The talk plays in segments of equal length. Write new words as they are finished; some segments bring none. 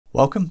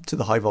Welcome to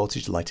the High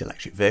Voltage Light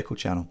Electric Vehicle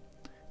channel.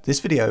 This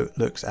video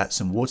looks at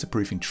some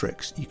waterproofing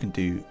tricks you can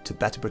do to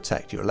better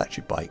protect your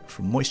electric bike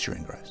from moisture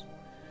ingress.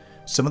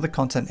 Some of the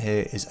content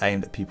here is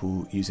aimed at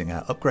people using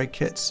our upgrade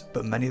kits,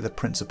 but many of the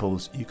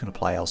principles you can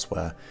apply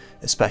elsewhere,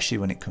 especially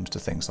when it comes to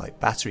things like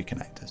battery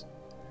connectors.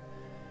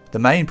 The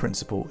main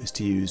principle is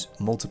to use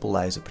multiple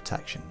layers of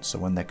protection, so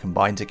when they're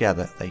combined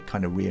together they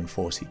kind of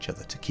reinforce each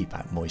other to keep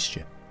out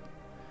moisture.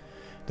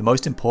 The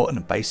most important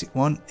and basic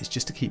one is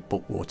just to keep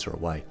book water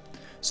away.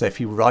 So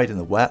if you ride in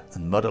the wet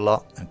and mud a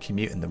lot and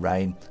commute in the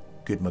rain,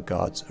 good mud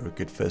guards are a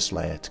good first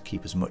layer to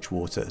keep as much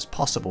water as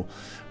possible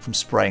from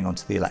spraying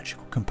onto the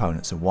electrical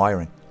components and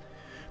wiring.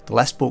 The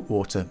less bulk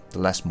water, the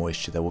less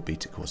moisture there will be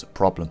to cause a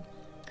problem.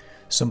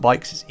 Some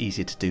bikes it's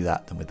easier to do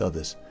that than with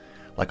others.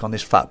 Like on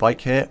this fat bike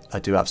here, I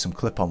do have some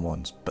clip-on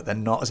ones, but they're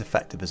not as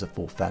effective as a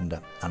full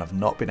fender, and I've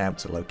not been able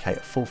to locate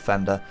a full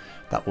fender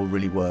that will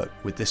really work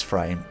with this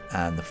frame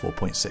and the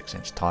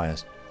 4.6-inch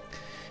tyres.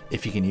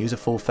 If you can use a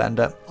full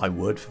fender, I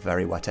would for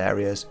very wet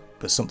areas,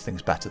 but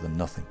something's better than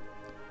nothing.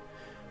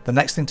 The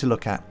next thing to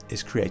look at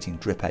is creating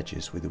drip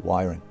edges with the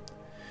wiring.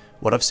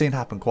 What I've seen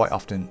happen quite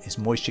often is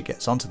moisture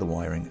gets onto the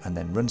wiring and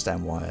then runs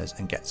down wires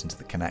and gets into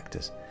the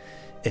connectors.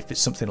 If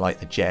it's something like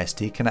the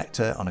JST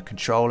connector on a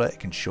controller, it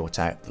can short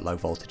out the low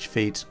voltage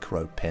feeds and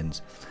corrode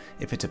pins.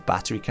 If it's a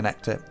battery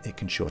connector, it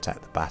can short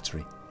out the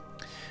battery.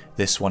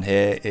 This one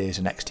here is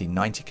an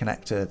XT90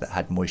 connector that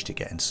had moisture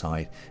get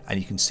inside, and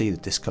you can see the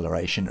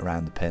discoloration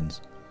around the pins.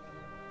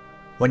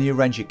 When you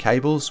arrange your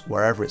cables,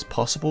 wherever it's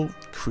possible,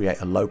 create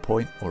a low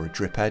point or a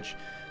drip edge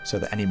so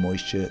that any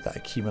moisture that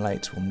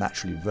accumulates will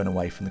naturally run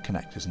away from the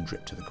connectors and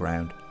drip to the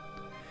ground.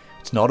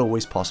 It's not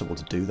always possible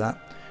to do that.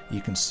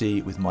 You can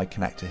see with my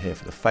connector here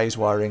for the phase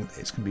wiring,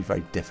 it's going to be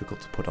very difficult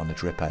to put on a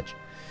drip edge.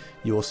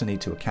 You also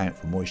need to account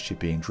for moisture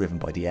being driven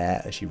by the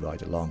air as you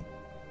ride along.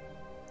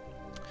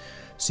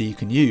 So you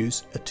can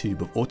use a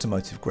tube of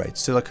automotive grade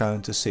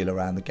silicone to seal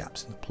around the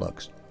gaps in the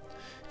plugs.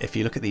 If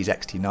you look at these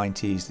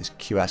XT90s, this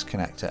QS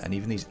connector and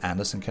even these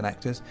Anderson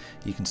connectors,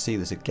 you can see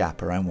there's a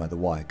gap around where the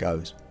wire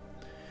goes.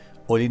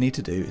 All you need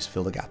to do is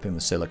fill the gap in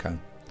with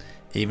silicone.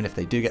 Even if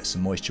they do get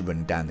some moisture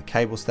running down the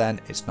cables, then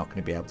it's not going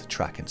to be able to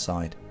track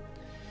inside.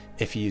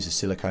 If you use a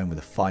silicone with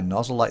a fine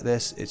nozzle like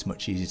this, it's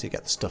much easier to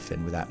get the stuff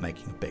in without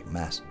making a big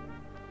mess.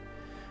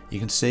 You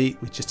can see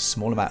with just a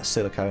small amount of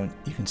silicone,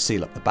 you can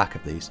seal up the back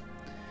of these.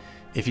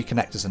 If your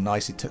connectors are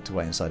nicely tucked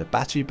away inside a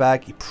battery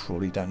bag, you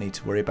probably don't need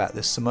to worry about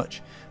this so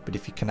much, but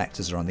if your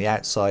connectors are on the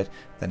outside,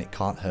 then it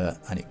can't hurt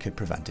and it could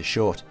prevent a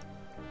short.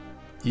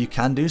 You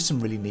can do some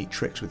really neat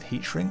tricks with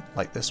heat shrink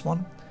like this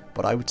one,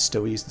 but I would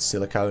still use the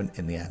silicone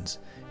in the ends.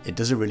 It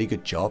does a really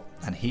good job,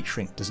 and heat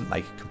shrink doesn't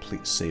make a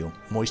complete seal.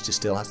 Moisture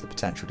still has the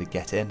potential to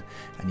get in,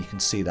 and you can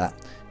see that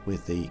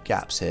with the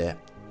gaps here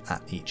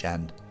at each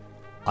end.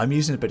 I'm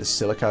using a bit of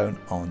silicone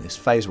on this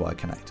phase wire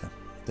connector.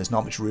 There's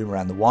not much room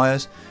around the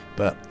wires,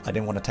 but I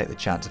didn't want to take the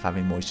chance of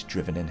having moisture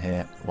driven in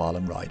here while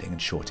I'm riding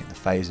and shorting the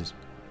phases.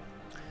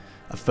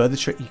 A further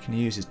trick you can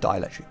use is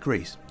dielectric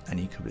grease, and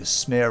you can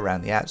just smear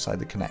around the outside of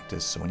the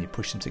connectors so when you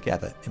push them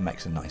together it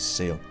makes a nice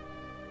seal.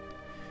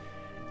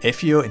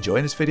 If you're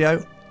enjoying this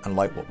video and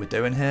like what we're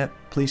doing here,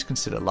 please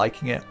consider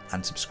liking it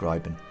and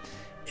subscribing.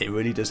 It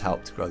really does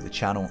help to grow the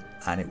channel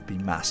and it would be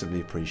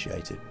massively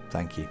appreciated.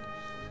 Thank you.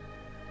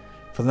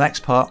 For the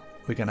next part,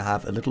 we're going to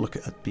have a little look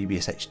at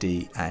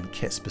BBSHD and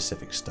kit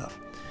specific stuff.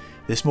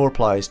 This more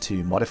applies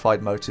to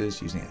modified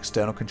motors using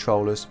external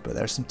controllers, but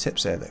there are some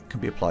tips here that can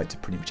be applied to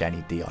pretty much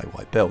any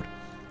DIY build.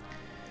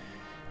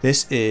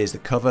 This is the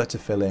cover to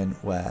fill in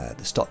where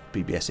the stock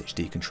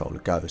BBSHD controller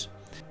goes.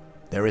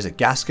 There is a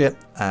gasket,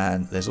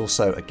 and there's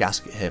also a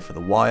gasket here for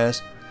the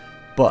wires,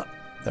 but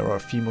there are a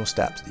few more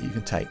steps that you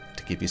can take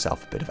to give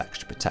yourself a bit of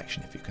extra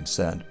protection if you're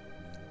concerned.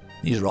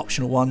 These are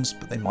optional ones,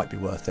 but they might be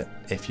worth it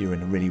if you're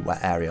in a really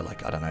wet area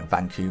like, I don't know,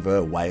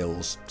 Vancouver,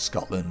 Wales,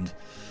 Scotland,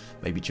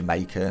 maybe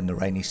Jamaica in the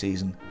rainy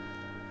season.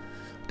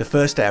 The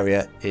first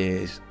area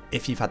is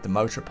if you've had the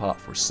motor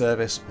apart for a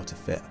service or to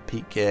fit a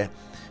peak gear,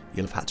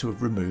 you'll have had to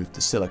have removed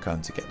the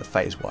silicone to get the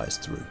phase wires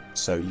through,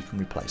 so you can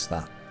replace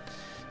that.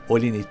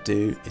 All you need to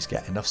do is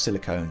get enough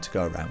silicone to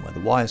go around where the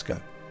wires go.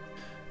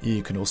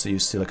 You can also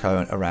use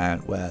silicone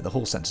around where the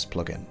hall sensors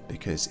plug in,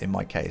 because in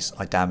my case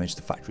I damaged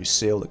the factory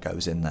seal that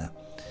goes in there.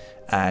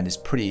 And it's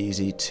pretty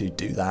easy to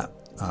do that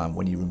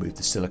when you remove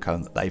the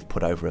silicone that they've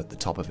put over at the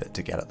top of it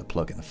to get at the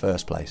plug in the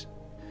first place.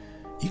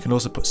 You can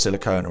also put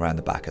silicone around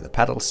the back of the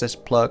pedal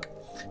assist plug,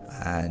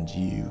 and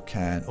you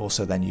can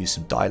also then use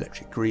some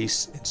dielectric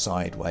grease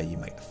inside where you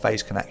make the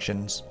phase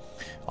connections.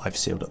 I've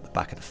sealed up the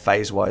back of the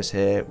phase wires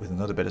here with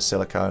another bit of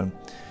silicone.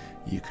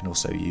 You can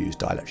also use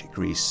dielectric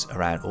grease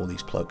around all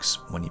these plugs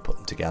when you put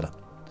them together.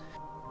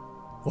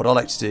 What I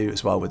like to do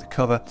as well with the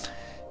cover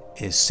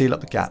is seal up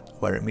the gap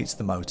where it meets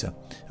the motor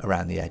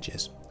around the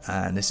edges,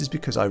 and this is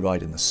because I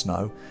ride in the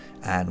snow,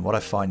 and what I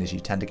find is you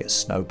tend to get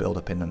snow build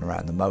up in and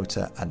around the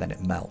motor and then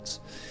it melts,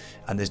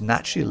 and there's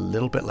naturally a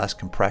little bit less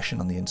compression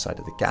on the inside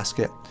of the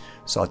gasket,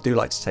 so I do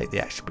like to take the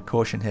extra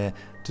precaution here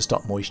to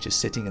stop moisture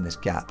sitting in this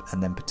gap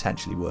and then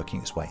potentially working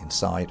its way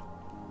inside.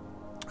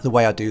 The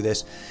way I do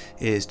this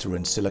is to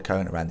run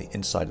silicone around the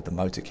inside of the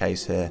motor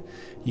case here.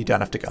 You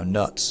don't have to go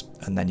nuts,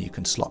 and then you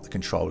can slot the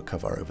controller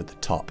cover over the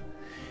top.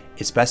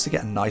 It's best to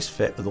get a nice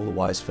fit with all the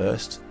wires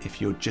first.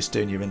 If you're just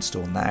doing your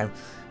install now,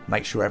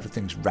 make sure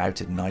everything's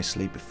routed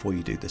nicely before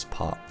you do this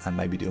part, and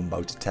maybe do a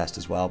motor test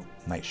as well.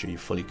 Make sure you're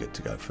fully good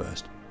to go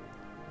first.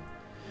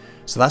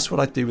 So that's what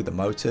I do with the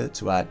motor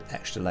to add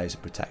extra layers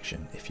of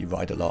protection if you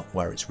ride a lot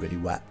where it's really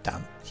wet,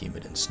 damp,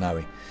 humid and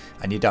snowy.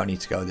 And you don't need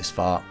to go this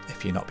far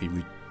if you're not be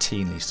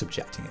routinely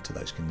subjecting it to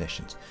those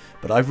conditions.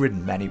 But I've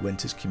ridden many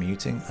winters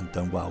commuting and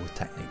done well with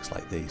techniques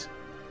like these.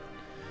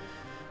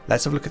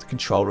 Let's have a look at the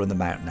controller and the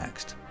mount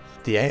next.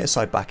 The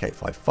ASI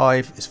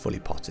BAC855 is fully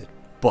potted,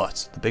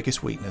 but the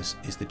biggest weakness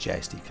is the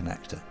JSD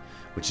connector,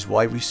 which is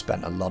why we've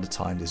spent a lot of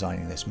time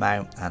designing this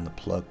mount and the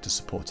plug to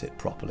support it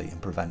properly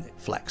and prevent it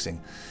flexing,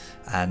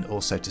 and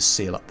also to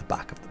seal up the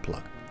back of the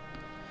plug.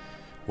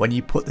 When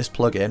you put this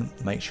plug in,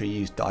 make sure you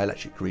use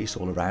dielectric grease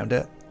all around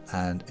it,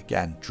 and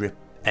again, drip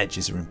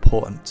edges are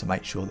important to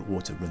make sure that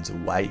water runs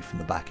away from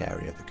the back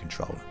area of the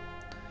controller.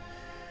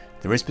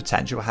 There is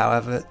potential,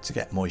 however, to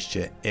get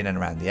moisture in and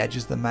around the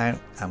edges of the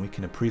mount, and we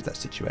can improve that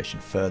situation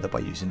further by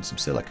using some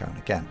silicone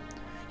again.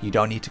 You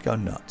don't need to go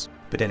nuts,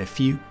 but in a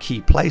few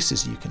key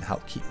places you can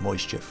help keep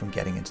moisture from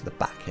getting into the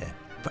back here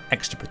for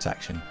extra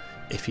protection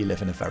if you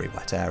live in a very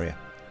wet area.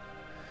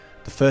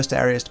 The first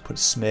area is to put a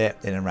smear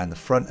in and around the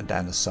front and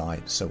down the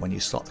side, so when you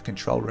slot the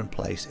controller in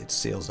place it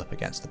seals up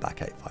against the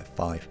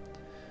BAC855.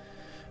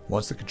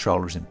 Once the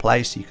controller is in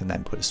place, you can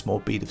then put a small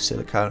bead of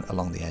silicone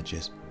along the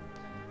edges.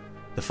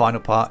 The final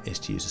part is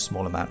to use a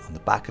small amount on the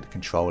back of the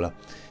controller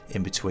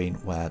in between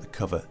where the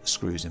cover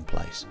screws in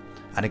place.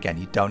 And again,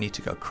 you don't need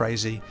to go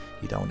crazy,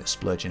 you don't want it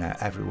splurging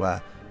out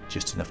everywhere,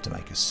 just enough to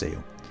make a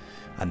seal.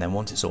 And then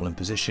once it's all in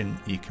position,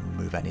 you can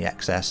remove any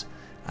excess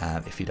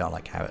if you don't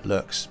like how it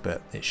looks,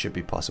 but it should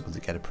be possible to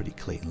get a pretty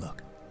clean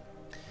look.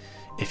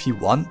 If you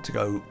want to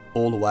go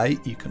all the way,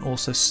 you can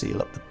also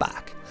seal up the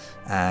back,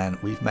 and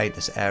we've made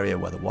this area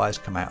where the wires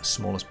come out as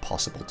small as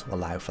possible to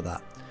allow for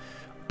that.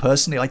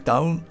 Personally, I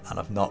don't, and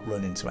I've not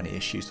run into any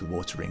issues with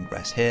water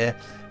ingress here,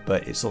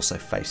 but it's also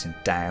facing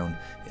down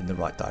in the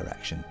right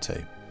direction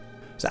too.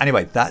 So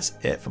anyway, that's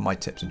it for my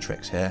tips and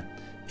tricks here.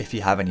 If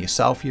you have any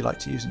yourself you like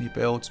to use in your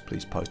builds,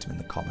 please post them in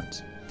the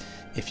comments.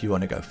 If you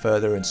want to go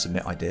further and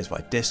submit ideas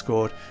via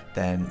Discord,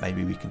 then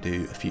maybe we can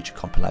do a future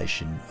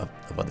compilation of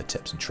other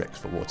tips and tricks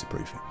for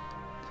waterproofing.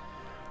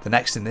 The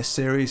next in this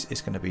series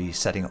is going to be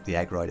setting up the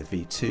Egg Rider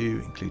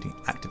V2, including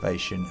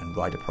activation and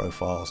rider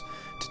profiles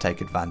to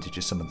take advantage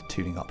of some of the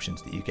tuning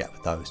options that you get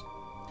with those.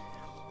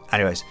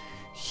 Anyways,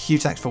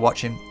 huge thanks for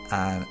watching,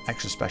 and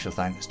extra special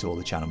thanks to all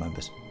the channel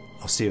members.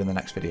 I'll see you in the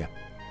next video.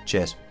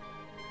 Cheers.